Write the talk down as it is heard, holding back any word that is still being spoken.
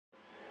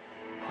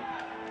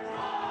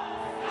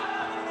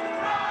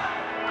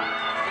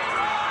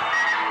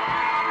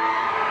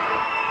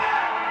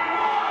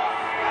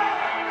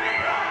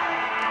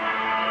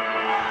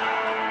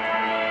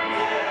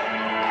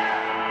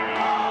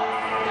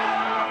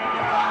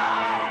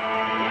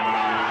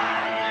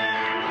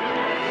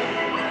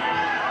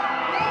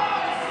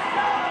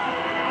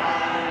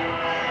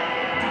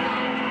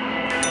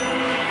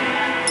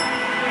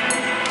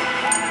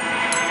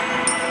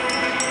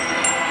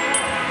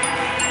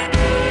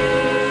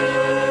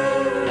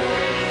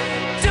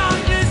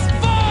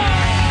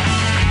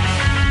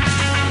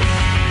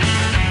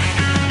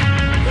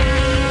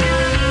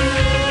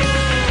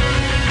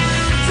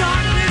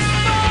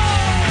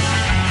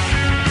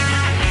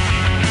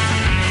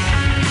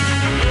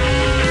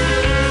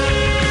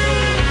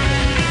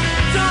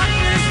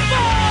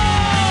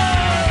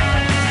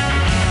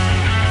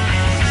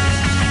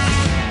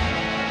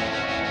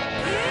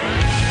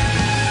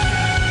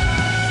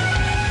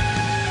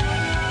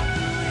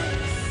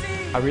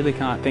really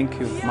can't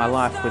think of my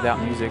life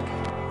without music.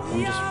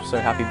 I'm just so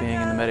happy being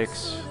in the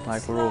Medics.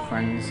 Like, we're all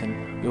friends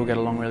and we all get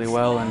along really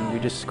well, and we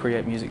just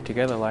create music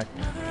together. Like,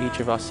 each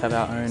of us have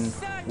our own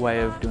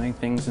way of doing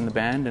things in the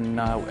band, and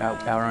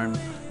our own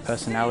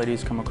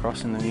personalities come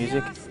across in the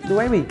music. The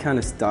way we kind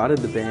of started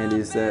the band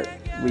is that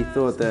we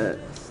thought that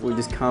we'd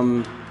just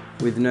come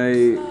with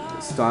no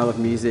style of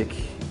music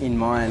in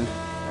mind,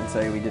 and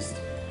so we just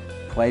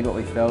played what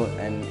we felt,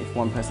 and if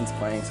one person's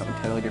playing something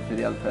totally different to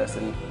the other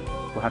person,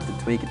 we'll have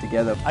to tweak it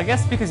together. I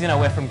guess because, you know,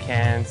 we're from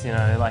Cairns, you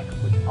know, like,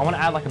 I want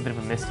to add like a bit of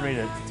a mystery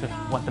to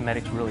what the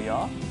Medics really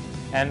are.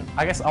 And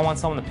I guess I want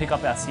someone to pick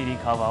up our CD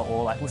cover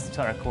or like listen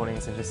to our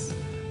recordings and just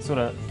sort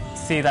of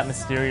see that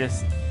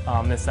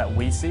mysteriousness that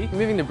we see.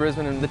 Moving to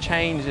Brisbane, and the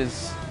change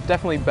is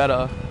definitely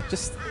better.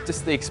 Just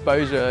the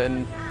exposure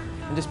and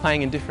just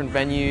playing in different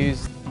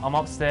venues. I'm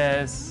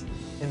upstairs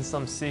in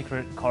some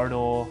secret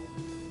corridor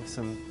with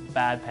some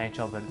bad paint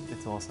job, but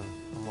it's awesome.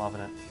 I'm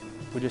loving it.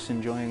 We're just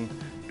enjoying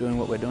doing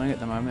what we're doing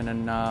at the moment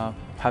and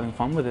having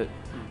fun with it.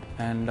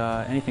 And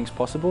anything's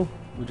possible.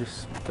 We're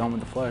just going with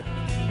the flow.